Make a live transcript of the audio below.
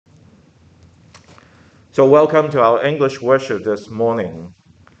So welcome to our English worship this morning.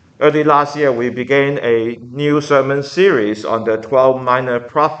 Early last year, we began a new sermon series on the 12 minor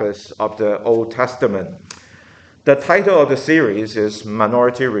prophets of the Old Testament. The title of the series is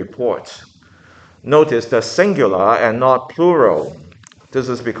Minority Report. Notice the singular and not plural. This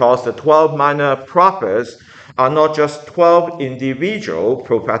is because the 12 minor prophets are not just 12 individual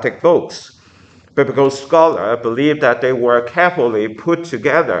prophetic books. Biblical scholars believe that they were carefully put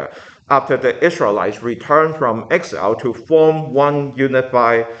together after the Israelites returned from exile to form one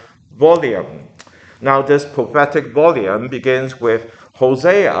unified volume. Now, this prophetic volume begins with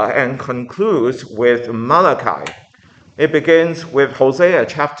Hosea and concludes with Malachi. It begins with Hosea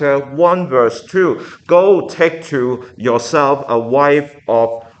chapter 1, verse 2. Go take to yourself a wife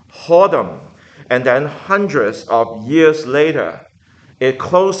of whoredom. And then hundreds of years later, it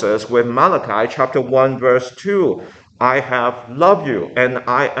closes with Malachi chapter 1, verse 2. I have loved you, and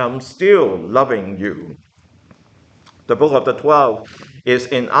I am still loving you. The book of the 12 is,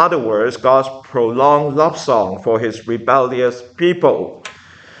 in other words, God's prolonged love song for his rebellious people.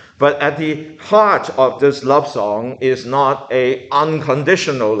 But at the heart of this love song is not an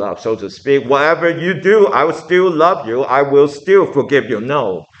unconditional love, so to speak. Whatever you do, I will still love you. I will still forgive you.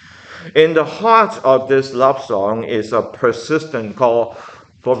 No. In the heart of this love song is a persistent call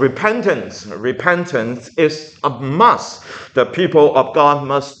for repentance. Repentance is a must. The people of God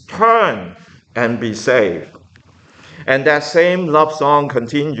must turn and be saved. And that same love song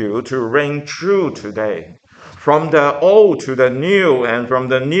continues to ring true today. From the old to the new, and from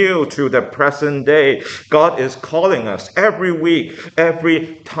the new to the present day, God is calling us every week,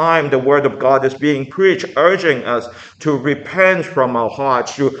 every time the word of God is being preached, urging us to repent from our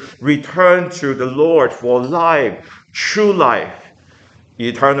hearts, to return to the Lord for life, true life,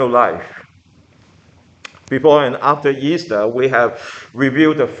 eternal life. Before and after Easter, we have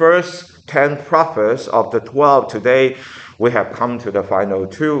reviewed the first 10 prophets of the 12. Today, we have come to the final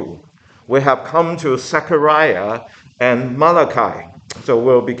two. We have come to Zechariah and Malachi. So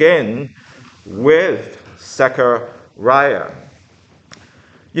we'll begin with Zechariah.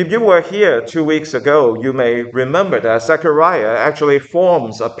 If you were here 2 weeks ago, you may remember that Zechariah actually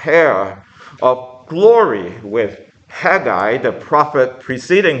forms a pair of glory with Haggai, the prophet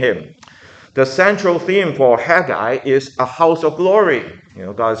preceding him. The central theme for Haggai is a house of glory.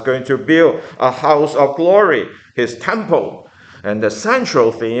 God is going to build a house of glory, his temple. And the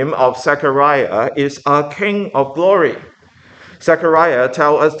central theme of Zechariah is a king of glory. Zechariah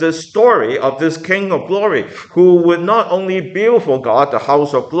tells us the story of this king of glory who would not only build for God the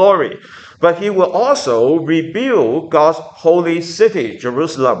house of glory, but he will also rebuild God's holy city,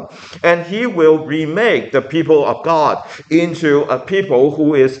 Jerusalem. And he will remake the people of God into a people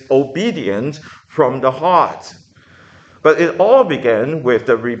who is obedient from the heart. But it all began with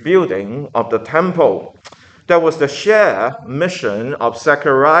the rebuilding of the temple. That was the shared mission of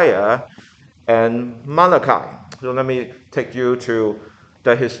Zechariah and Malachi. So let me take you to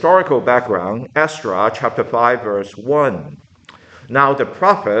the historical background, Ezra chapter 5, verse 1. Now the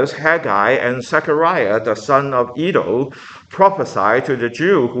prophets Haggai and Zechariah, the son of Iddo, prophesied to the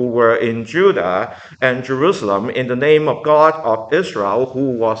Jews who were in Judah and Jerusalem in the name of God of Israel,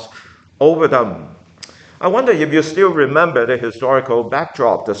 who was over them. I wonder if you still remember the historical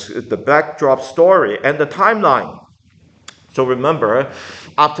backdrop, the backdrop story and the timeline. So remember,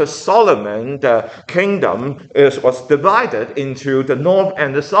 after Solomon, the kingdom was divided into the north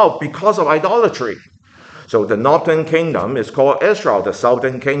and the south because of idolatry. So the northern kingdom is called Israel. The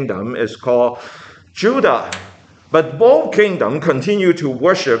southern kingdom is called Judah. But both kingdoms continue to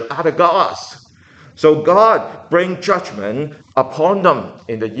worship other gods. So God brings judgment upon them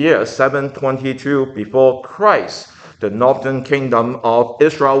in the year 722 before Christ. The northern kingdom of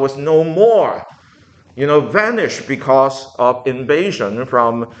Israel was no more, vanished because of invasion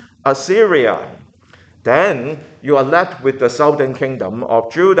from Assyria. Then you are left with the southern kingdom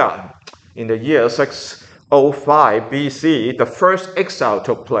of Judah. In the year 605 BC, the first exile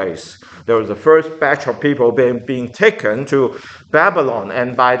took place. There was the first batch of people being taken to Babylon,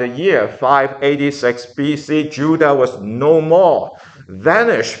 and by the year 586 BC, Judah was no more,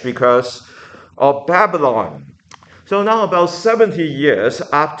 vanished because of Babylon. So now about 70 years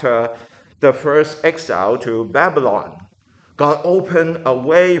after the first exile to Babylon, God opened a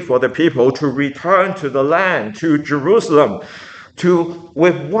way for the people to return to the land, to Jerusalem,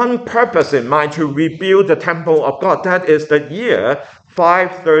 with one purpose in mind, to rebuild the temple of God. That is the year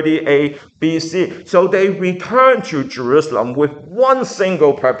 538 BC. So they returned to Jerusalem with one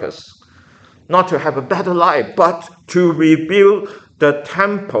single purpose, not to have a better life, but to rebuild the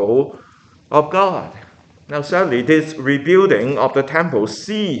temple of God. Now, sadly, this rebuilding of the temple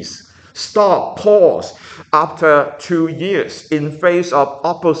ceased stop, pause after 2 years in face of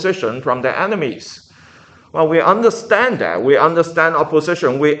opposition from the enemies. Well, we understand that. We understand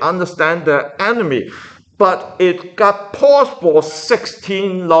opposition. We understand the enemy. But it got paused for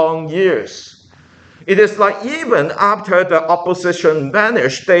 16 long years. It is like even after the opposition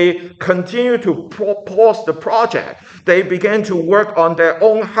vanished, they continued to pause the project. They began to work on their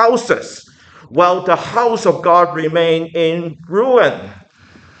own houses, while the house of God remained in ruin.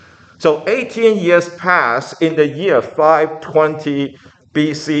 So 18 years passed. In the year 520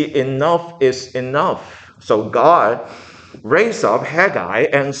 BC, enough is enough. So God raised up Haggai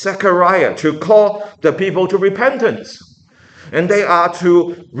and Zechariah to call the people to repentance. And they are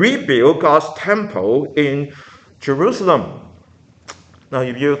to rebuild God's temple in Jerusalem. Now,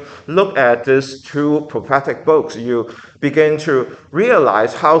 if you look at these two prophetic books, you begin to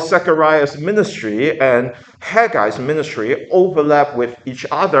realize how Zechariah's ministry and Haggai's ministry overlap with each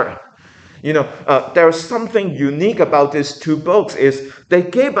other. There's something unique about these two books is they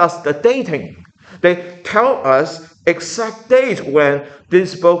gave us the dating. They tell us exact date when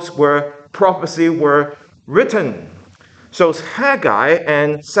these books prophecy were written. So Haggai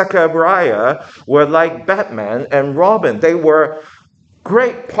and Zechariah were like Batman and Robin. They were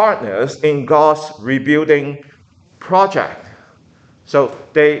great partners in God's rebuilding project. So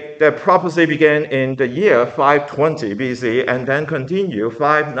their prophecy began in the year 520 BC and then continued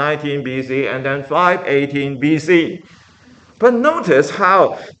 519 BC and then 518 BC. But notice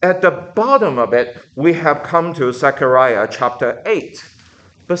how at the bottom of it, we have come to Zechariah chapter 8.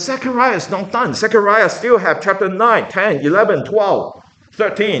 But Zechariah is not done. Zechariah still have chapter 9, 10, 11, 12,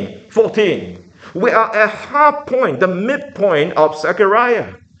 13, 14. We are at half point, the midpoint of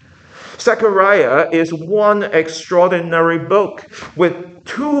Zechariah. Zechariah is one extraordinary book with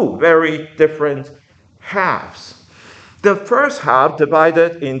two very different halves. The first half,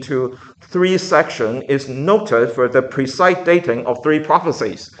 divided into 3 sections, is noted for the precise dating of 3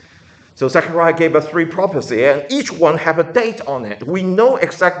 prophecies. So Zechariah gave us 3 prophecies, and each one have a date on it. We know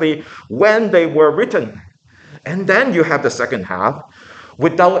exactly when they were written. And then you have the second half.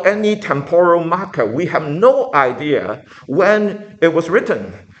 Without any temporal marker, we have no idea when it was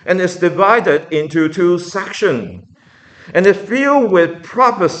written. And it's divided into 2 sections. And it's filled with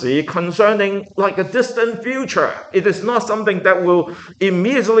prophecy concerning like a distant future. It is not something that will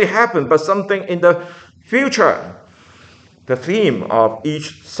immediately happen, but something in the future. The theme of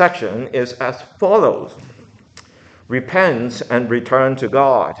each section is as follows: repent and return to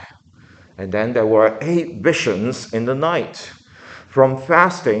God. And then there were 8 visions in the night, from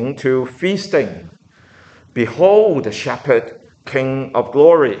fasting to feasting. Behold the shepherd, King of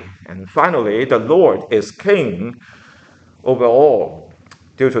glory. And finally, the Lord is King over all.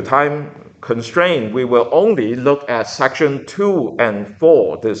 Due to time constraint, we will only look at section 2 and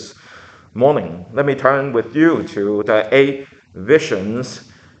 4 this morning. Let me turn with you to the 8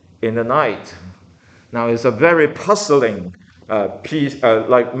 visions in the night. Now, it's a very puzzling piece,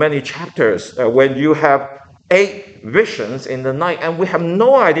 like many chapters, when you have 8 visions in the night, and we have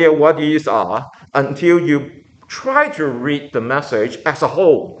no idea what these are until you try to read the message as a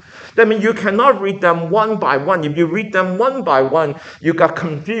whole. That means you cannot read them one by one. If you read them one by one, you got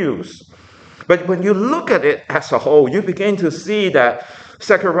confused. But when you look at it as a whole, you begin to see that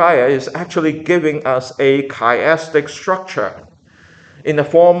Zechariah is actually giving us a chiastic structure in the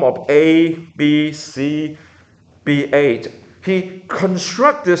form of A, B, C, B8. He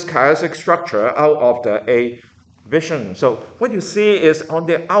constructs this chiastic structure out of the 8 vision. So what you see is on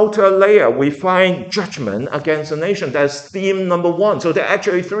the outer layer, we find judgment against the nation. That's theme number 1. So there are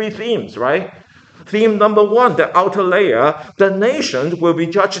actually 3 themes, right? Theme number 1, the outer layer, the nations will be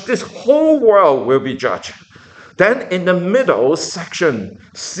judged. This whole world will be judged. Then in the middle section,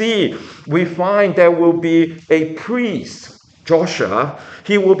 C, we find there will be a priest, Joshua.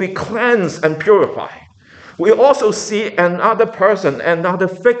 He will be cleansed and purified. We also see another person, another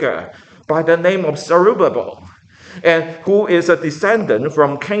figure by the name of Zerubbabel, and who is a descendant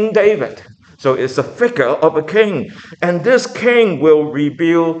from King David. So it's a figure of a king. And this king will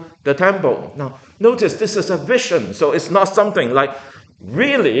rebuild the temple. Now, notice this is a vision. So it's not something like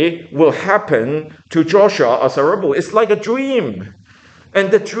really will happen to Joshua or Zerubbabel. It's like a dream. And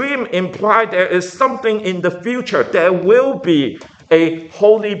the dream implied there is something in the future. There will be a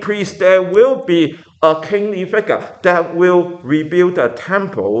holy priest. There will be a kingly figure that will rebuild the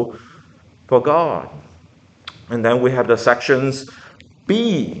temple for God. And then we have the sections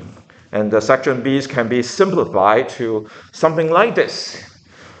B. And the section B's can be simplified to something like this.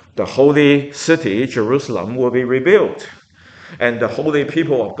 The holy city, Jerusalem, will be rebuilt. and the holy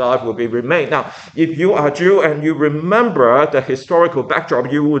people of God will be remained. Now, if you are Jew and you remember the historical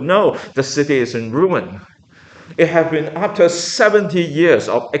backdrop, you would know the city is in ruin. It had been after 70 years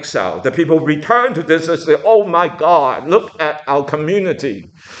of exile. The people returned to this and say, oh my God, look at our community.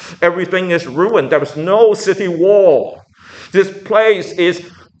 Everything is ruined. There is no city wall. This place is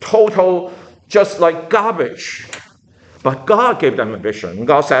total, just like garbage. But God gave them a vision.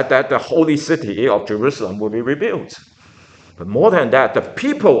 God said that the holy city of Jerusalem will be rebuilt. But more than that, the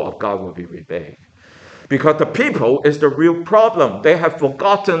people of God will be rebuilt. Because the people is the real problem. They have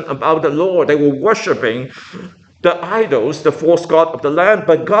forgotten about the Lord. They were worshiping the idols, the false god of the land.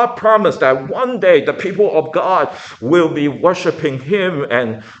 But God promised that one day the people of God will be worshiping Him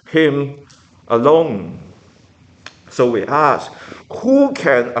and Him alone. So we ask, who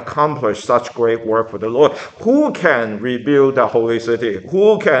can accomplish such great work for the Lord? Who can rebuild the holy city?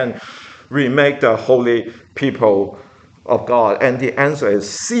 Who can remake the holy people of God? And the answer is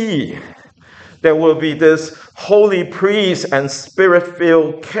see. There will be this holy priest and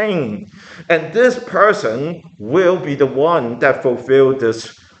spirit-filled king. And this person will be the one that fulfilled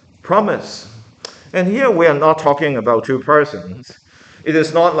this promise. And here we are not talking about two persons. It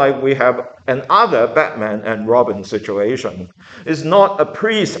is not like we have another Batman and Robin situation. It's not a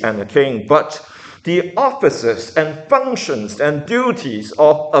priest and a king, but the offices and functions and duties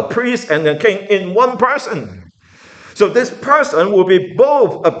of a priest and a king in one person. So this person will be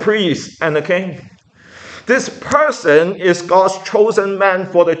both a priest and a king. This person is God's chosen man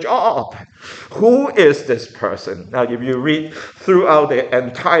for the job. Who is this person? Now, if you read throughout the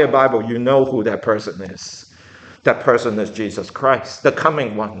entire Bible, you know who that person is. That person is Jesus Christ, the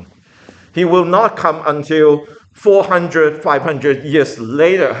coming one. He will not come until 400, 500 years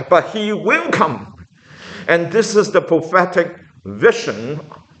later, but he will come. And this is the prophetic vision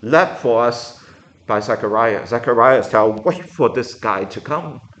left for us by Zechariah. Zechariah tells, wait for this guy to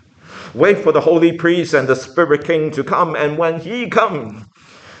come. Wait for the holy priest and the spirit king to come. And when he comes,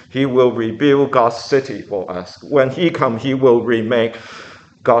 he will rebuild God's city for us. When he comes, he will remake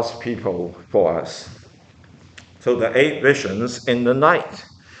God's people for us. So the 8 visions in the night,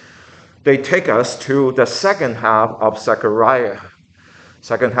 they take us to the second half of Zechariah.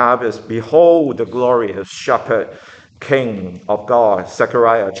 Second half is, behold the glorious shepherd king of God.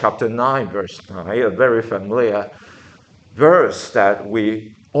 Zechariah chapter 9, verse 9, a very familiar verse that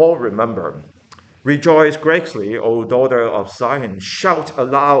we all remember. Rejoice greatly, O daughter of Zion. Shout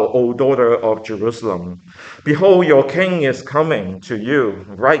aloud, O daughter of Jerusalem. Behold, your king is coming to you,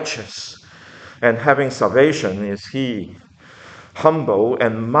 righteous, and having salvation is he, humble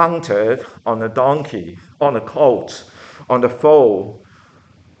and mounted on a donkey, on a colt, on the foal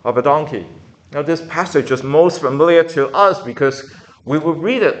of a donkey. Now, this passage is most familiar to us because we will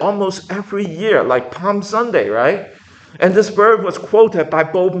read it almost every year, like Palm Sunday, right? And this verse was quoted by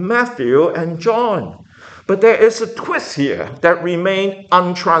both Matthew and John. But there is a twist here that remained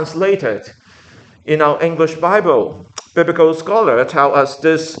untranslated in our English Bible. Biblical scholars tell us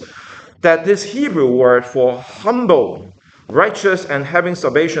that this Hebrew word for humble, righteous and having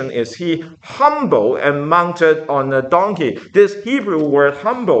salvation is he, humble and mounted on a donkey. This Hebrew word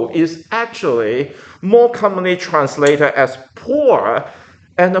humble is actually more commonly translated as poor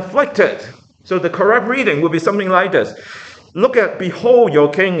and afflicted. So the correct reading would be something like this. Look at, behold, your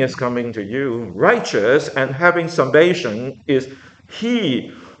king is coming to you. Righteous and having salvation is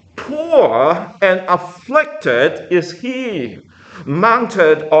he. Poor and afflicted is he,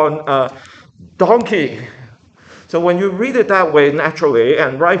 mounted on a donkey. So when you read it that way, naturally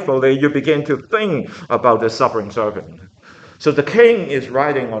and rightfully, you begin to think about the suffering servant. So the king is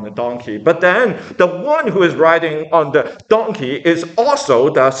riding on a donkey, but then the one who is riding on the donkey is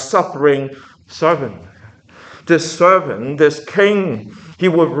also the suffering servant. This servant, this king, he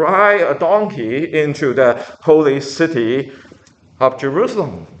would ride a donkey into the holy city of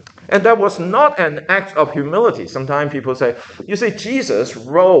Jerusalem. And that was not an act of humility. Sometimes people say, you see, Jesus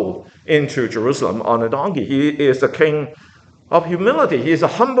rode into Jerusalem on a donkey. He is the king of humility. He is a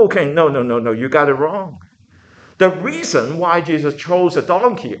humble king. No, you got it wrong. The reason why Jesus chose a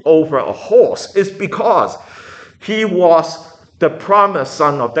donkey over a horse is because he was the promised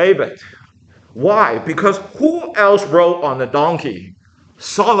son of David. Why? Because who else rode on a donkey?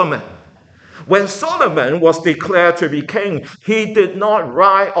 Solomon. When Solomon was declared to be king, he did not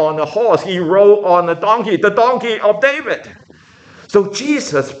ride on a horse. He rode on a donkey, the donkey of David. So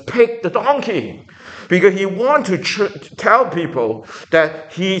Jesus picked the donkey because he wanted to tell people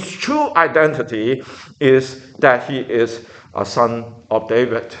that his true identity is that he is a son of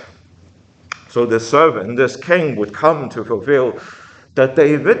David. So the servant, this king, would come to fulfill the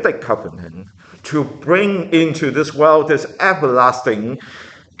Davidic covenant to bring into this world this everlasting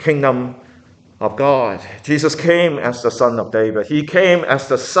kingdom of God. Jesus came as the Son of David. He came as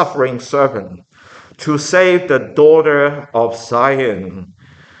the suffering servant to save the daughter of Zion.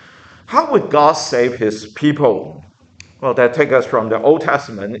 How would God save his people? Well, that takes us from the Old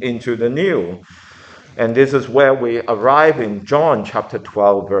Testament into the New. And this is where we arrive in John chapter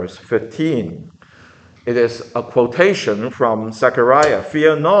 12, verse 15. It is a quotation from Zechariah.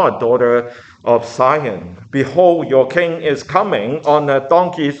 Fear not, daughter of Zion. Behold, your king is coming on a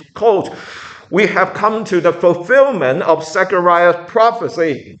donkey's colt. We have come to the fulfillment of Zechariah's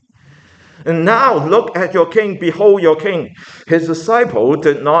prophecy. And now look at your king. Behold your king. His disciples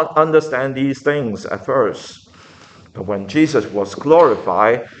did not understand these things at first. But when Jesus was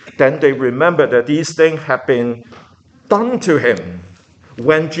glorified, then they remembered that these things had been done to him.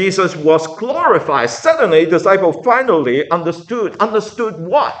 When Jesus was glorified, suddenly the disciples finally understood. Understood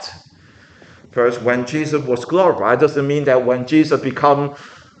what? First, when Jesus was glorified, doesn't mean that when Jesus became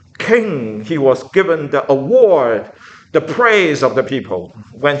king, he was given the award, the praise of the people.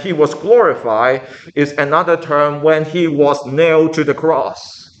 When he was glorified is another term when he was nailed to the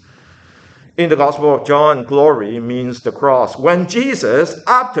cross. In the Gospel of John, glory means the cross. When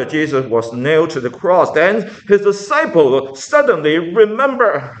after Jesus was nailed to the cross, then his disciples suddenly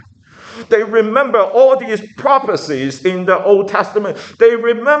remember. They remember all these prophecies in the Old Testament. They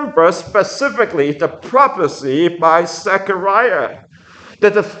remember specifically the prophecy by Zechariah,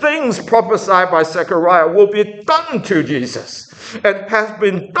 that the things prophesied by Zechariah will be done to Jesus and has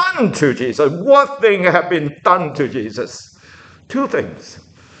been done to Jesus. What thing have been done to Jesus? Two things.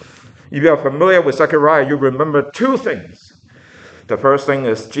 If you are familiar with Zechariah, you remember two things. The first thing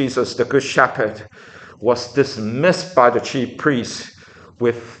is Jesus, the Good Shepherd, was dismissed by the chief priests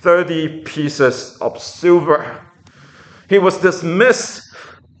with 30 pieces of silver. He was dismissed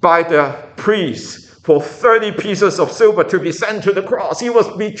by the priests for 30 pieces of silver to be sent to the cross. He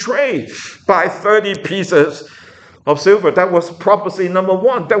was betrayed by 30 pieces of silver. That was prophecy number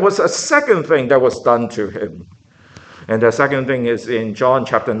one. There was a second thing that was done to him. And the second thing is in John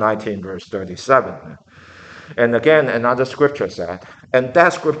chapter 19, verse 37. And again, another scripture said, and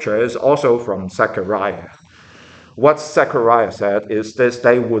that scripture is also from Zechariah. What Zechariah said is this: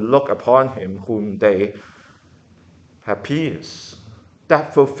 they would look upon him whom they have pierced.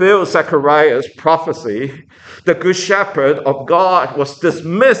 That fulfills Zechariah's prophecy. The Good Shepherd of God was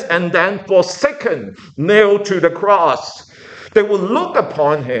dismissed and then forsaken, nailed to the cross. They would look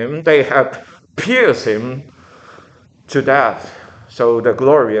upon him, they have pierced him to death. So the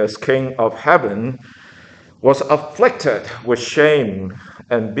glorious King of heaven was afflicted with shame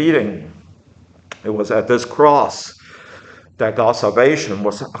and beating. It was at this cross that God's salvation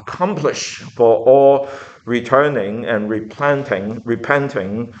was accomplished for all returning and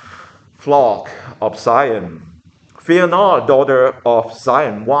repenting flock of Zion. Fear not, daughter of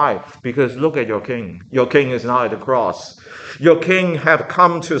Zion. Why? Because look at your king. Your king is now at the cross. Your king have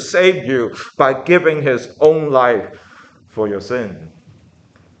come to save you by giving his own life for your sin.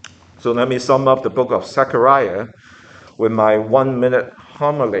 So let me sum up the book of Zechariah with my 1-minute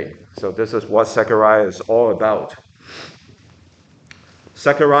homily. So this is what Zechariah is all about.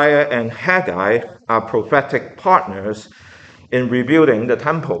 Zechariah and Haggai are prophetic partners in rebuilding the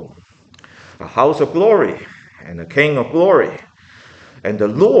temple, a house of glory and a king of glory. And the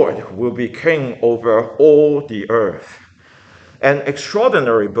Lord will be king over all the earth. An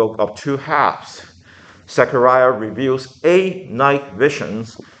extraordinary book of two halves. Zechariah reveals 8 night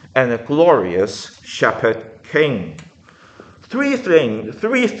visions and a glorious shepherd king. Three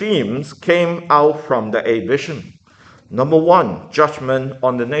themes came out from the 8 vision. Number 1, judgment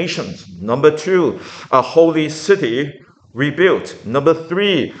on the nations. Number 2, a holy city rebuilt. Number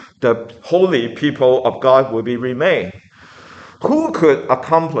 3, the holy people of God will be remade. Who could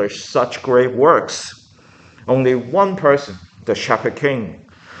accomplish such great works? Only one person, the shepherd king.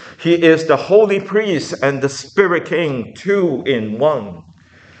 He is the holy priest and the spirit king, 2 in 1.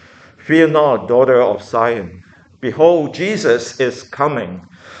 Fear not, daughter of Zion. Behold, Jesus is coming,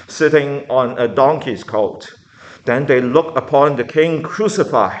 sitting on a donkey's colt. Then they look upon the king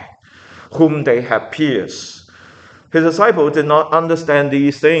crucified, whom they have pierced. His disciples did not understand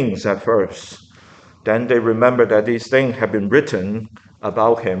these things at first. Then they remembered that these things had been written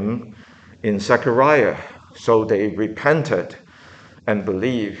about him in Zechariah. So they repented and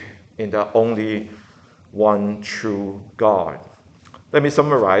believed in the only one true God. Let me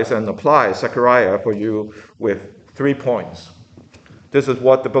summarize and apply Zechariah for you with 3 points. This is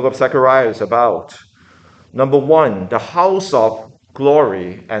what the book of Zechariah is about. Number 1, the house of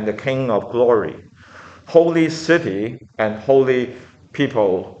glory and the king of glory. Holy city and holy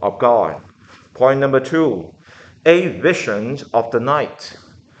people of God. Point number 2, a vision of the night,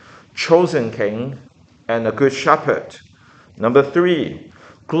 chosen king and a good shepherd. Number 3,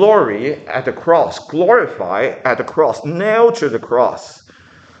 glory at the cross, glorify at the cross, nailed to the cross.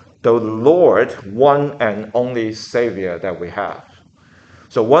 The Lord, one and only Savior that we have.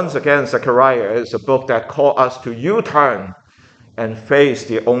 So once again, Zechariah is a book that calls us to U-turn and face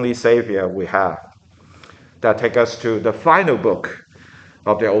the only Savior we have. That takes us to the final book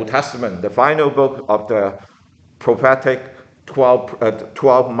of the Old Testament, the final book of the prophetic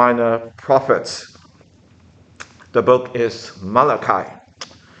 12 minor prophets. The book is Malachi.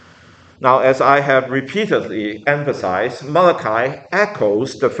 Now, as I have repeatedly emphasized, Malachi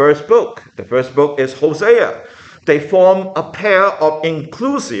echoes the first book. The first book is Hosea. They form a pair of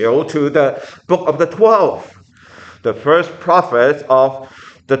inclusio to the book of the 12. The first prophet of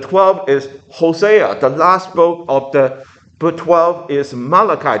the 12 is Hosea. The last book of the book 12 is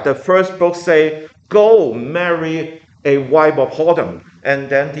Malachi. The first book say, go marry a wife of whoredom. And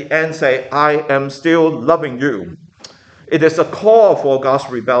then the end say, I am still loving you. It is a call for God's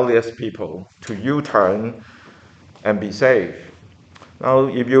rebellious people to U-turn and be saved. Now,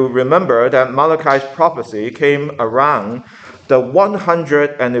 if you remember that Malachi's prophecy came around the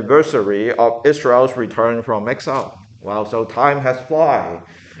 100th anniversary of Israel's return from exile. Wow, so time has flown,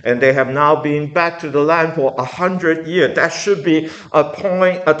 and they have now been back to the land for 100 years. That should be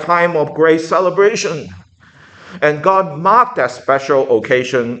a time of great celebration. And God marked that special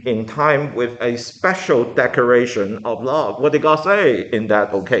occasion in time with a special declaration of love. What did God say in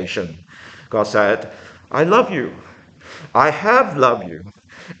that occasion? God said, I love you. I have loved you.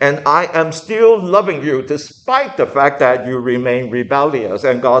 And I am still loving you despite the fact that you remain rebellious.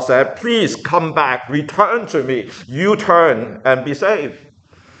 And God said, please come back, return to me. You turn and be saved.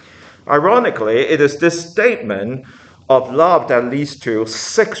 Ironically, it is this statement of love that leads to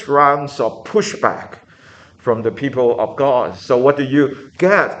 6 rounds of pushback from the people of God. So what do you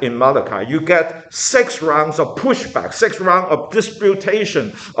get in Malachi? You get 6 rounds of pushback, 6 rounds of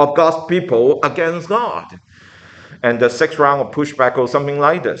disputation of God's people against God. And the 6th round of pushback goes something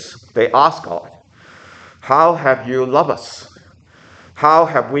like this. They ask God, how have you loved us? How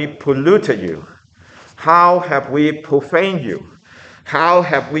have we polluted you? How have we profaned you? How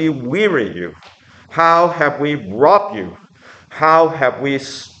have we wearied you? How have we robbed you? How have we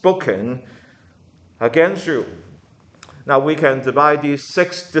spoken against you? Now we can divide these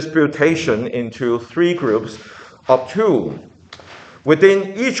 6 disputations into 3 groups of 2.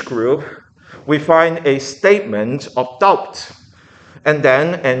 Within each group, we find a statement of doubt, and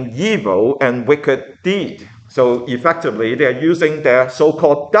then an evil and wicked deed. So effectively, they're using their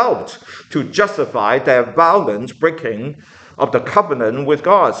so-called doubt to justify their violent breaking of the covenant with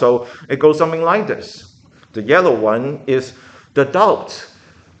God. So it goes something like this. The yellow one is the doubt,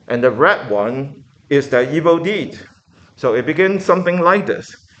 and the red one is the evil deed. So it begins something like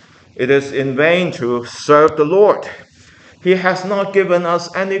this. It is in vain to serve the Lord. He has not given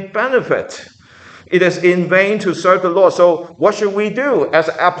us any benefit. It is in vain to serve the Lord. So what should we do as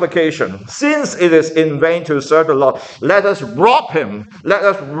an application? Since it is in vain to serve the Lord, let us rob him. Let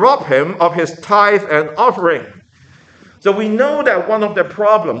us rob him of his tithe and offering. So we know that one of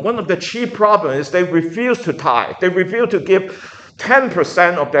the chief problems is they refuse to tithe. They refuse to give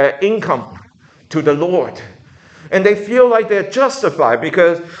 10% of their income to the Lord. And they feel like they're justified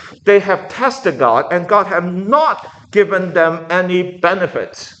because they have tested God and God has not given them any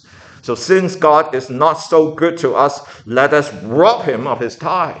benefits. So since God is not so good to us, let us rob him of his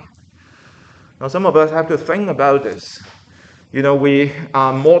tithe. Now some of us have to think about this. You know, we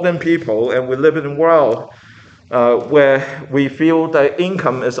are modern people and we live in a world where we feel that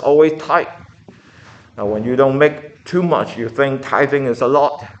income is always tight. Now when you don't make too much, you think tithing is a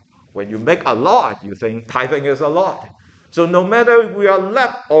lot. When you make a lot, you think tithing is a lot. So no matter we are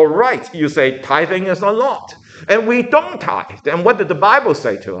left or right, you say tithing is a lot. And we don't tithe. Then what did the Bible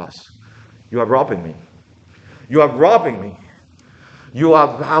say to us? You are robbing me. You are robbing me. You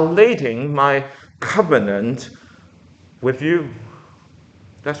are violating my covenant with you.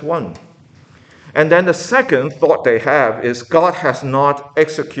 That's one. And then the second thought they have is God has not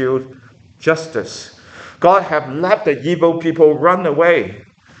executed justice. God have let the evil people run away.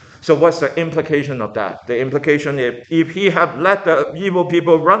 So what's the implication of that? The implication is if he have let the evil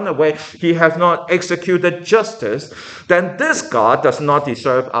people run away, he has not executed justice, then this God does not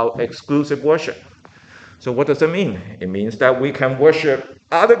deserve our exclusive worship. So what does it mean? It means that we can worship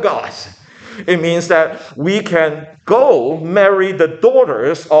other gods. It means that we can go marry the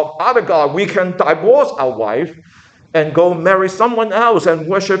daughters of other gods. We can divorce our wife and go marry someone else and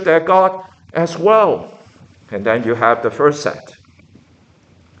worship their God as well. And then you have the first set.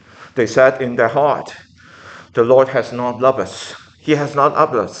 They said in their heart, the Lord has not loved us. He has not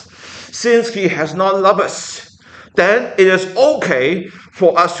loved us. Since he has not loved us, then it is okay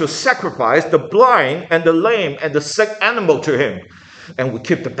for us to sacrifice the blind and the lame and the sick animal to him, and we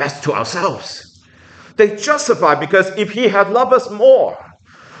keep the best to ourselves. They justify, because if he had loved us more,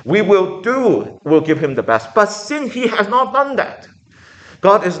 we'll give him the best. But since he has not done that,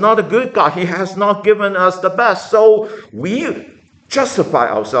 God is not a good God. He has not given us the best. So we justify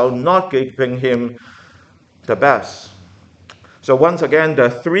ourselves not giving him the best. So once again, the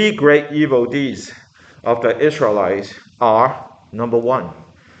three great evil deeds of the Israelites are, number one,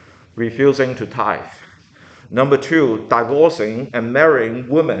 refusing to tithe. Number two, divorcing and marrying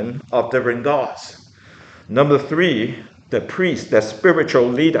women of different gods. Number three, the priest, the spiritual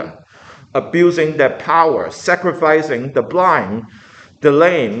leader, abusing their power, sacrificing the blind, the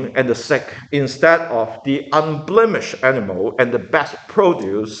lame, and the sick instead of the unblemished animal and the best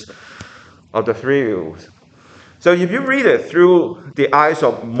produce of the three evils. So if you read it through the eyes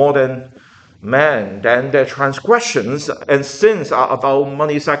of modern man, then their transgressions and sins are about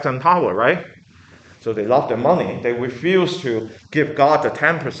money, sex, and power, right? So they love the money. They refuse to give God the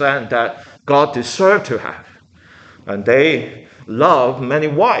 10% that God deserved to have. And they love many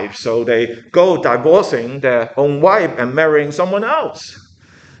wives, so they go divorcing their own wife and marrying someone else.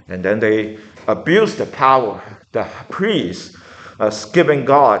 And then they abuse the power, the priest, giving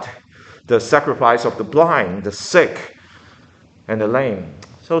God the sacrifice of the blind, the sick, and the lame.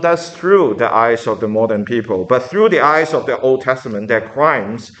 So that's through the eyes of the modern people. But through the eyes of the Old Testament, their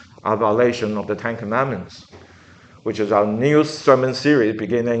crimes are violation of the Ten Commandments, which is our new sermon series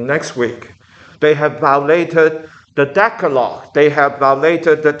beginning next week. They have violated the Decalogue. They have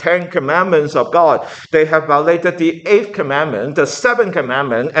violated the 10 Commandments of God. They have violated the 8th commandment, the 7th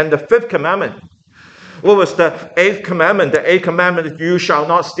commandment, and the 5th commandment. What was the 8th commandment? The 8th commandment, you shall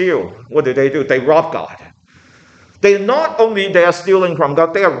not steal. What did? They rob God. They are stealing from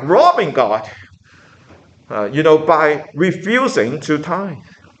God, they are robbing God, by refusing to tithe.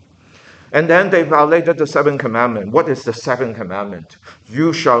 And then they violated the 7th commandment. What is the 7th commandment?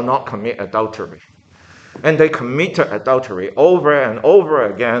 You shall not commit adultery. And they committed adultery over and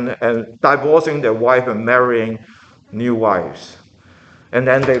over again, and divorcing their wife and marrying new wives. And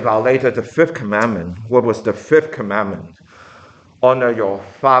then they violated the 5th commandment. What was the 5th commandment? Honor your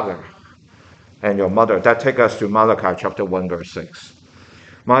father and your mother. That takes us to Malachi chapter 1, verse 6.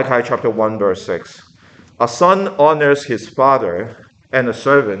 Malachi chapter 1, verse 6. A son honors his father, and a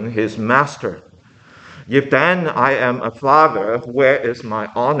servant his master. If then I am a father, where is my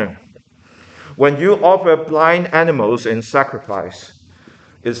honor? When you offer blind animals in sacrifice,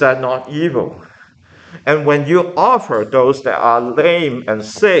 is that not evil? And when you offer those that are lame and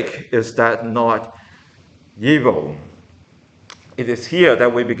sick, is that not evil? It is here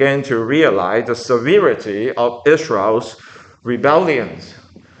that we begin to realize the severity of Israel's rebellions.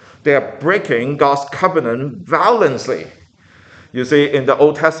 They are breaking God's covenant violently. You see, in the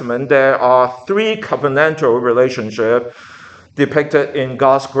Old Testament, there are 3 covenantal relationships depicted in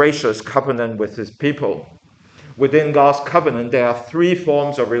God's gracious covenant with his people. Within God's covenant, there are 3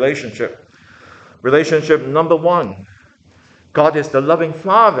 forms of relationship. Relationship number 1, God is the loving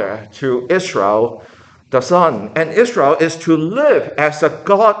father to Israel, the son. And Israel is to live as a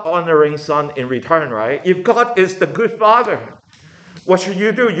God-honoring son in return, right? If God is the good father, what should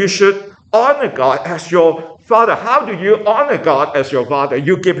you do? You should honor God as your father. How do you honor God as your father?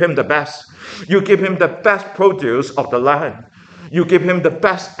 You give him the best. You give him the best produce of the land. You give him the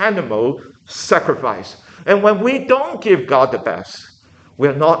best animal sacrifice. And when we don't give God the best,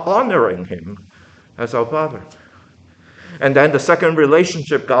 we're not honoring him as our father. And then the second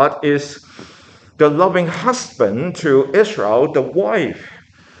relationship, God is the loving husband to Israel, the wife.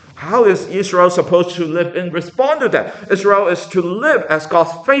 How is Israel supposed to live in response to that? Israel is to live as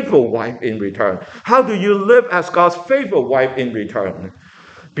God's faithful wife in return. How do you live as God's faithful wife in return?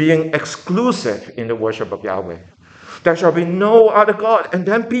 Being exclusive in the worship of Yahweh. There shall be no other God. And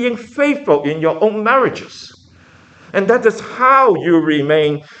then being faithful in your own marriages. And that is how you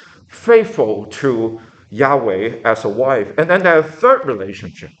remain faithful to Yahweh as a wife. And then there's a third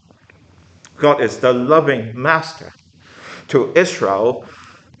relationship. God is the loving master to Israel,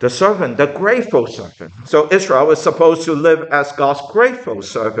 the servant, the grateful servant. So Israel is supposed to live as God's grateful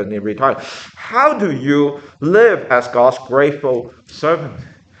servant in return. How do you live as God's grateful servant?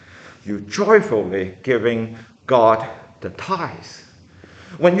 You joyfully giving God the tithes.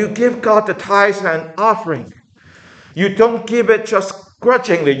 When you give God the tithes and offering, you don't give it just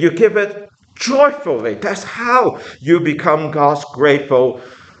grudgingly, you give it joyfully. That's how you become God's grateful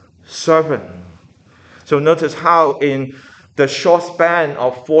servant. So notice how in the short span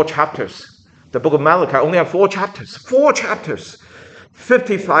of 4 chapters. The book of Malachi only has 4 chapters. 4 chapters.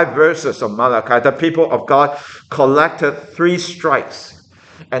 55 verses of Malachi. The people of God collected 3 strikes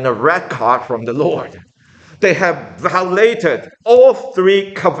and a red card from the Lord. They have violated all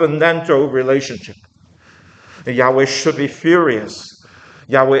 3 covenantal relationships. Yahweh should be furious.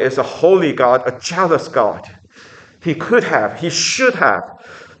 Yahweh is a holy God, a jealous God. He should have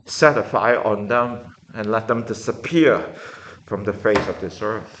set a fire on them and let them disappear from the face of this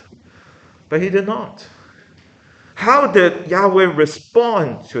earth. But he did not. How did Yahweh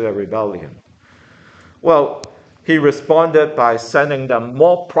respond to the rebellion? Well, he responded by sending them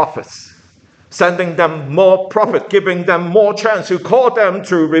more prophets, giving them more chance to call them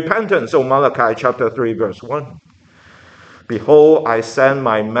to repentance. So Malachi chapter 3 verse 1. Behold, I send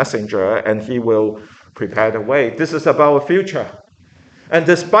my messenger, and he will prepare the way. This is about a future. And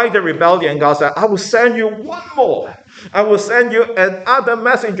despite the rebellion, God said, I will send you one more. I will send you another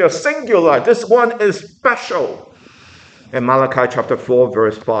messenger, singular. This one is special. In Malachi chapter 4,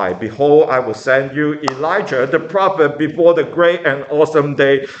 verse 5, behold, I will send you Elijah, the prophet, before the great and awesome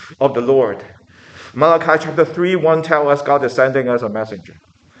day of the Lord. Malachi chapter 3, 1 tells us God is sending us a messenger.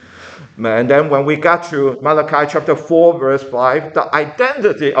 And then when we got to Malachi chapter 4, verse 5, the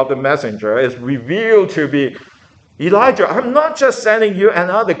identity of the messenger is revealed to be Elijah. I'm not just sending you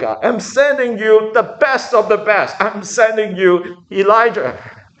another guy. I'm sending you the best of the best. I'm sending you Elijah.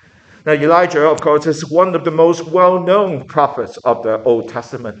 Now, Elijah, of course, is one of the most well-known prophets of the Old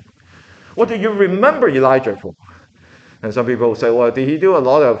Testament. What do you remember Elijah for? And some people say, well, did he do a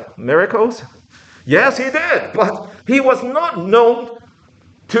lot of miracles? Yes, he did, but he was not known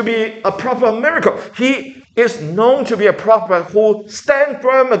to be a prophet of miracle. He is known to be a prophet who stands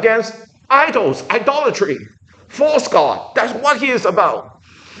firm against idols, idolatry, false god. That's what he is about.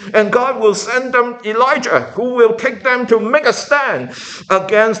 And God will send them Elijah, who will take them to make a stand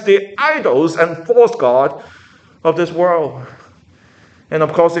against the idols and false god of this world. And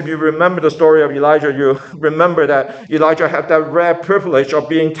of course, if you remember the story of Elijah, you remember that Elijah had that rare privilege of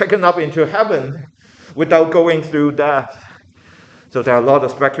being taken up into heaven without going through death. So there are a lot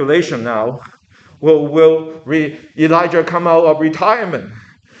of speculation now. Will Elijah come out of retirement?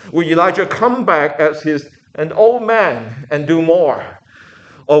 Will Elijah come back as an old man and do more?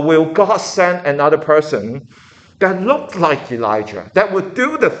 Or will God send another person that looked like Elijah, that would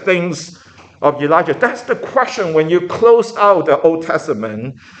do the things of Elijah? That's the question when you close out the Old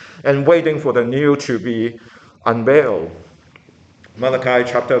Testament and waiting for the new to be unveiled. Malachi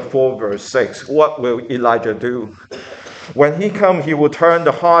chapter 4, verse 6. What will Elijah do? When he comes, he will turn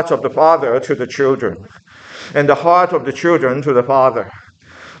the hearts of the father to the children, and the heart of the children to the father,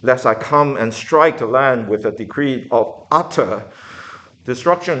 lest I come and strike the land with a decree of utter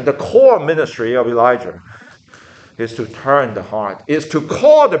destruction. The core ministry of Elijah is to turn the heart, is to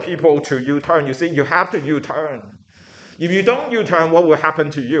call the people to U-turn. You see, you have to U-turn. If you don't U-turn, what will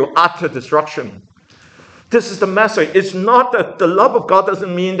happen to you? Utter destruction. This is the message. It's not that the love of God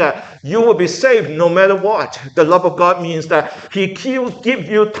doesn't mean that you will be saved no matter what. The love of God means that he gives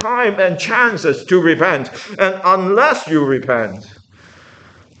you time and chances to repent. And unless you repent,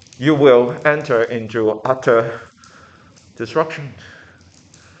 you will enter into utter destruction.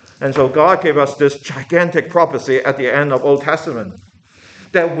 And so God gave us this gigantic prophecy at the end of Old Testament.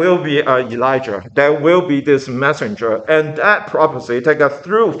 There will be Elijah. There will be this messenger. And that prophecy takes us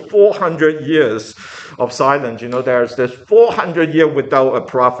through 400 years of silence. You know, there's this 400 years without a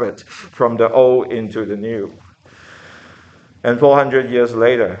prophet from the old into the new. And 400 years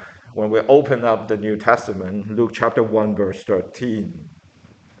later, when we open up the New Testament, Luke chapter 1, verse 13,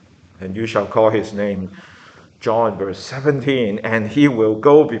 and you shall call his name John, verse 17, and he will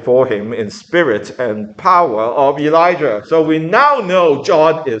go before him in spirit and power of Elijah. So we now know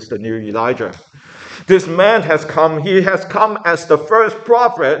John is the new Elijah. This man has come. He has come as the first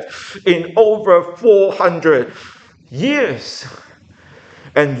prophet in over 400 years.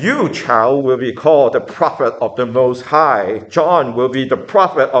 And you, child, will be called the prophet of the Most High. John will be the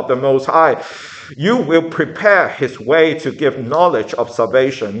prophet of the Most High. You will prepare his way to give knowledge of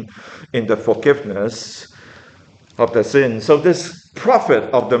salvation in the forgiveness of the sin. So this prophet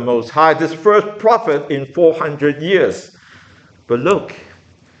of the Most High, this first prophet in 400 years. But look,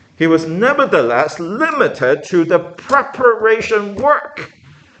 he was nevertheless limited to the preparation work.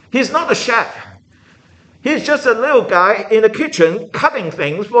 He's not a chef. He's just a little guy in the kitchen cutting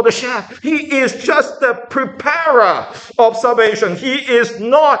things for the chef. He is just the preparer of salvation. He is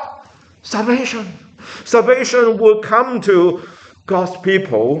not salvation. Salvation will come to God's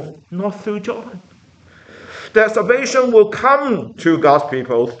people not through John. that salvation will come to God's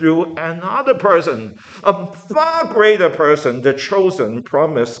people through another person, a far greater person, the chosen,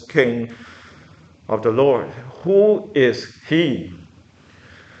 promised King of the Lord. Who is he?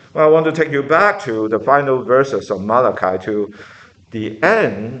 Well, I want to take you back to the final verses of Malachi, to the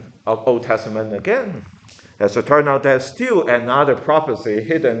end of Old Testament again. As it turns out, there's still another prophecy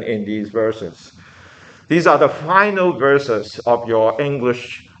hidden in these verses. These are the final verses of your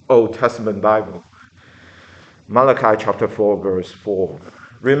English Old Testament Bible. Malachi chapter 4, verse 4.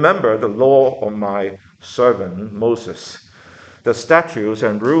 Remember the law of my servant Moses, the statutes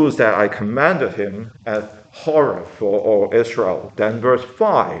and rules that I commanded him at Horeb for all Israel. Then verse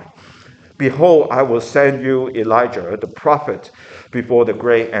 5. Behold, I will send you Elijah, the prophet, before the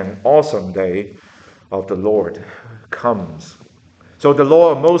great and awesome day of the Lord comes. So the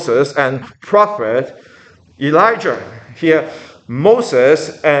law of Moses and prophet Elijah. Here,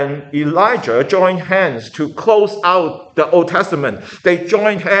 Moses and Elijah joined hands to close out the Old Testament. They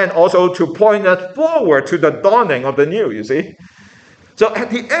joined hands also to point us forward to the dawning of the new, you see. So at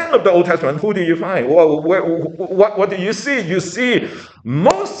the end of the Old Testament, who do you find? Well, what do you see? You see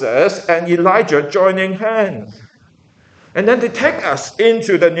Moses and Elijah joining hands. And then they take us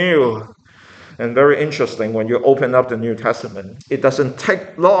into the new. And very interesting, when you open up the New Testament, it doesn't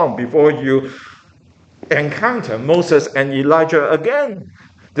take long before you encounter Moses and Elijah again.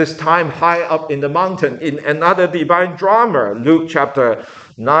 This time high up in the mountain in another divine drama, Luke chapter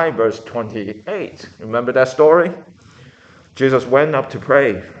 9, verse 28. Remember that story? Jesus went up to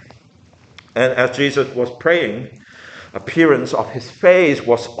pray. And as Jesus was praying, appearance of his face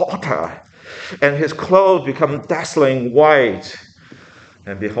was altered, and his clothes become dazzling white.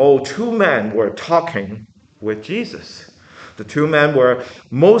 And behold, two men were talking with Jesus. The two men were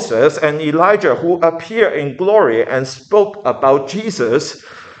Moses and Elijah, who appeared in glory and spoke about Jesus'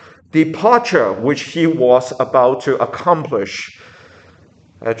 departure, which he was about to accomplish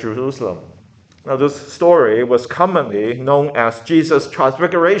at Jerusalem. Now, this story was commonly known as Jesus'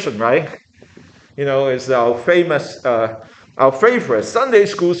 Transfiguration, right? You know, it's our favorite Sunday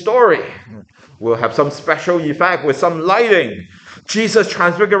school story. We'll have some special effect with some lighting. Jesus'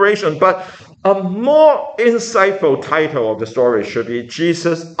 Transfiguration. But a more insightful title of the story should be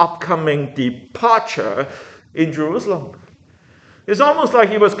Jesus' upcoming departure in Jerusalem. It's almost like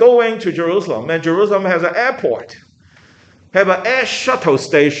he was going to Jerusalem, and Jerusalem has an airport, have an air shuttle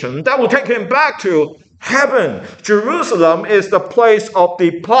station that will take him back to heaven. Jerusalem is the place of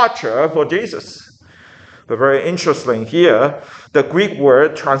departure for Jesus. But very interesting here, the Greek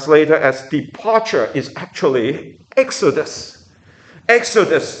word translated as departure is actually Exodus.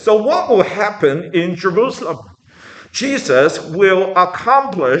 Exodus. So what will happen in Jerusalem? Jesus will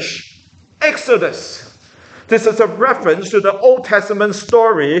accomplish Exodus. This is a reference to the Old Testament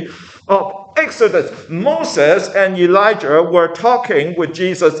story of Exodus. Moses and Elijah were talking with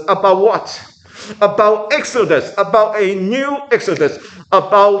Jesus about what? About Exodus, about a new Exodus,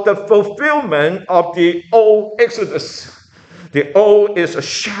 about the fulfillment of the old Exodus. The old is a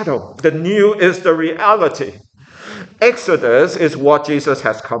shadow, the new is the reality. Exodus is what Jesus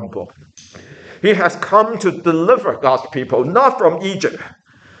has come for. He has come to deliver God's people, not from Egypt,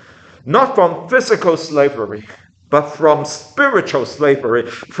 not from physical slavery, but from spiritual slavery,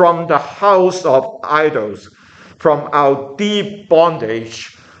 from the house of idols, from our deep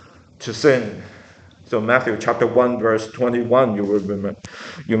bondage to sin. So Matthew chapter 1, verse 21,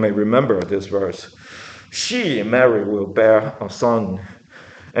 you may remember this verse. She, Mary, will bear a son,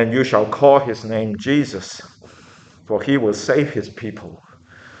 and you shall call his name Jesus, for he will save his people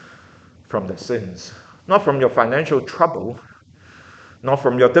from their sins. Not from your financial trouble, not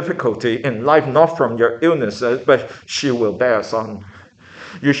from your difficulty in life, not from your illnesses, but she will bear a son.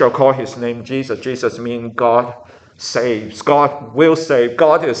 You shall call his name Jesus. Jesus means God saves. God will save.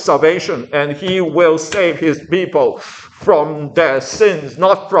 God is salvation, and he will save his people from their sins,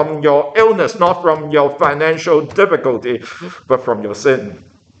 not from your illness, not from your financial difficulty, but from your sin.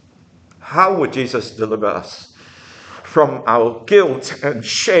 How would Jesus deliver us? From our guilt and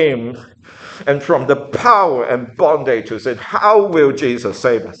shame, and from the power and bondage to sin. How will Jesus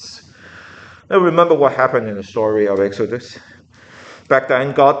save us? Now remember what happened in the story of Exodus. Back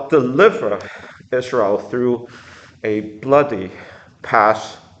then, God delivered Israel through a bloody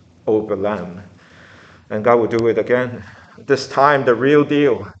Passover lamb. And God will do it again. This time, the real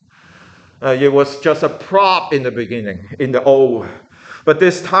deal. It was just a prop in the beginning, in the old. But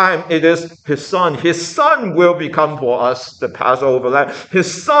this time, it is his son. His son will become for us the Passover lamb.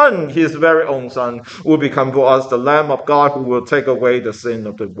 His son, his very own son, will become for us the Lamb of God who will take away the sin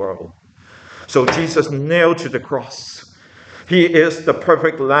of the world. So Jesus nailed to the cross. He is the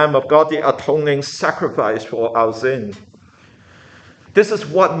perfect Lamb of God, the atoning sacrifice for our sins. This is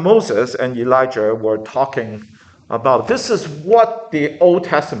what Moses and Elijah were talking about. This is what the Old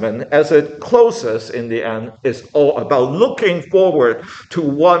Testament, as it closes in the end, is all about. Looking forward to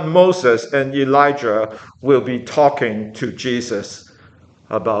what Moses and Elijah will be talking to Jesus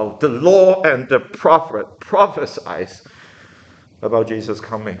about. The law and the prophet prophesies about Jesus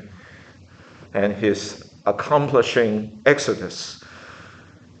coming and his accomplishing Exodus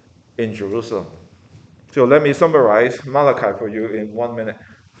in Jerusalem. So let me summarize Malachi for you in 1 minute.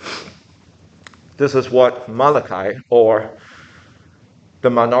 This is what Malachi, or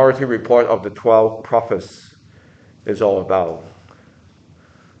the minority report of the 12 prophets, is all about.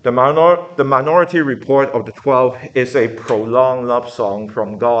 The minority report of the 12 is a prolonged love song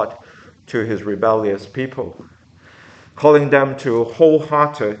from God to his rebellious people, calling them to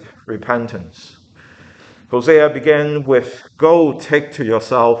wholehearted repentance. Hosea began with, "Go take to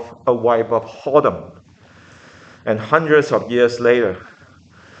yourself a wife of whoredom." And hundreds of years later,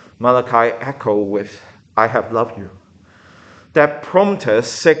 Malachi echoed with, "I have loved you." That prompted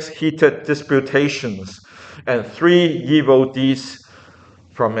 6 heated disputations and 3 evil deeds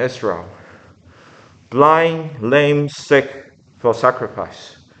from Israel. Blind, lame, sick for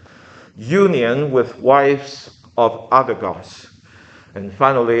sacrifice. Union with wives of other gods. And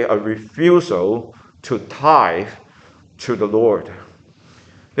finally, a refusal to tithe to the Lord.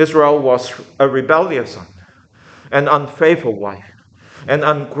 Israel was a rebellious son, an unfaithful wife, an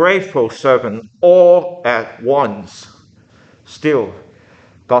ungrateful servant, all at once. Still,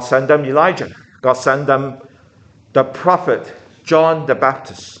 God sent them Elijah. God sent them the prophet John the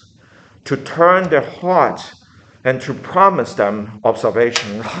Baptist to turn their hearts and to promise them of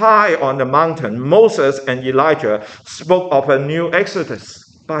salvation. High on the mountain, Moses and Elijah spoke of a new exodus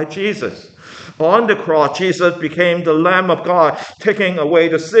by Jesus. On the cross, Jesus became the Lamb of God, taking away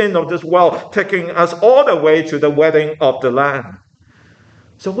the sin of this world, taking us all the way to the wedding of the Lamb.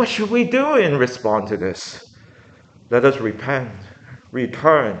 So what should we do in response to this? Let us repent,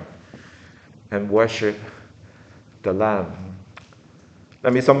 return, and worship the Lamb.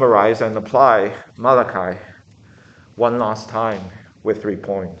 Let me summarize and apply Malachi one last time with 3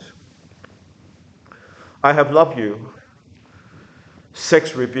 points. I have loved you,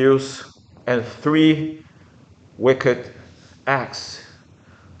 6 rebukes, and 3 wicked acts.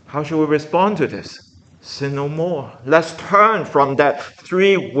 How should we respond to this? Sin no more. Let's turn from that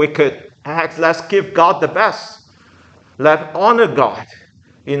 3 wicked acts. Let's give God the best. Let's honor God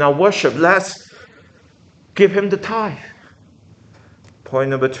in our worship. Let's give him the tithe. Point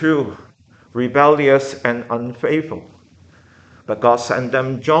number 2, rebellious and unfaithful. But God sent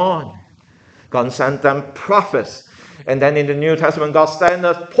them John. God sent them prophets. And then in the New Testament, God sent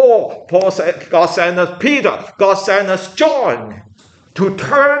us Paul. God sent us Peter. God sent us John to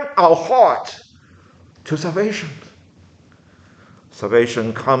turn our heart to salvation.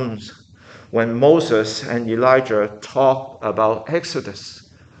 Salvation comes when Moses and Elijah talk about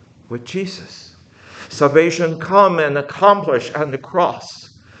Exodus with Jesus. Salvation come and accomplish at the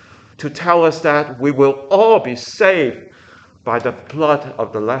cross to tell us that we will all be saved by the blood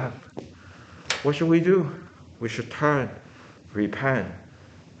of the Lamb. What should we do? We should turn, repent,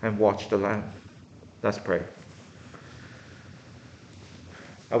 and watch the Lamb. Let's pray.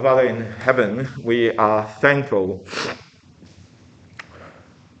 Our Father in heaven, we are thankful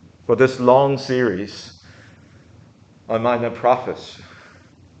for this long series on minor prophets,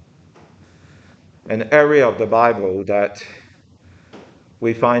 an area of the Bible that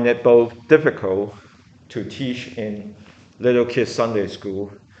we find it both difficult to teach in little kids Sunday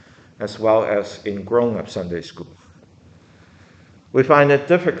school as well as in grown-up Sunday school. We find it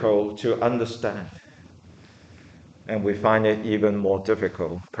difficult to understand, and we find it even more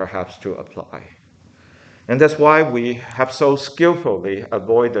difficult perhaps to apply. And that's why we have so skillfully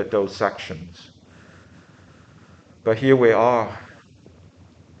avoided those sections. But here we are,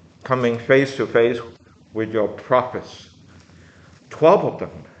 coming face to face with your prophets, 12 of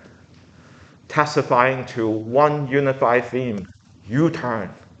them, testifying to one unified theme: you turn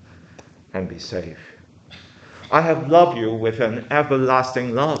and be saved. I have loved you with an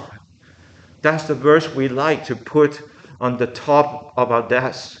everlasting love. That's the verse we like to put on the top of our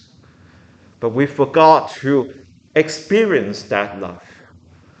desk. But we forgot to experience that love.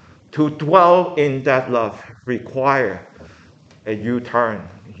 To dwell in that love requires a U-turn.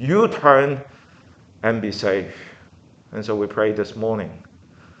 U-turn and be saved. And so we pray this morning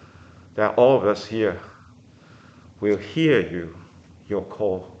that all of us here will hear you, your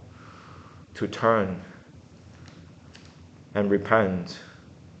call to turn and repent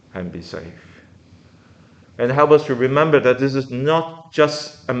and be saved. And help us to remember that this is not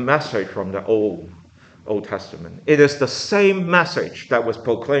just a message from the Old Testament. It is the same message that was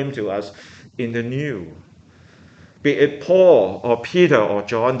proclaimed to us in the New. Be it Paul or Peter or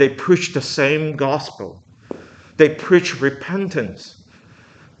John, they preach the same gospel. They preach repentance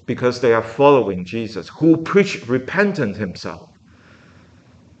because they are following Jesus, who preached repentance himself.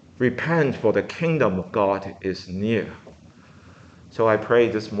 Repent, for the kingdom of God is near. So I pray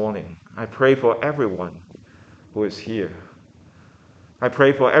this morning, I pray for everyone who is here. I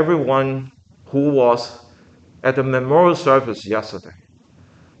pray for everyone who was at the memorial service yesterday,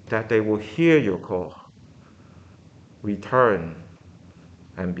 that they will hear your call, return,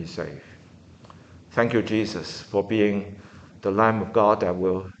 and be saved. Thank you, Jesus, for being the Lamb of God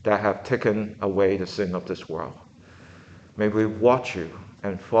that have taken away the sin of this world. May we watch you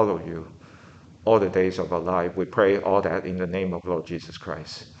and follow you all the days of our life. We pray all that in the name of Lord Jesus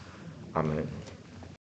Christ. Amen.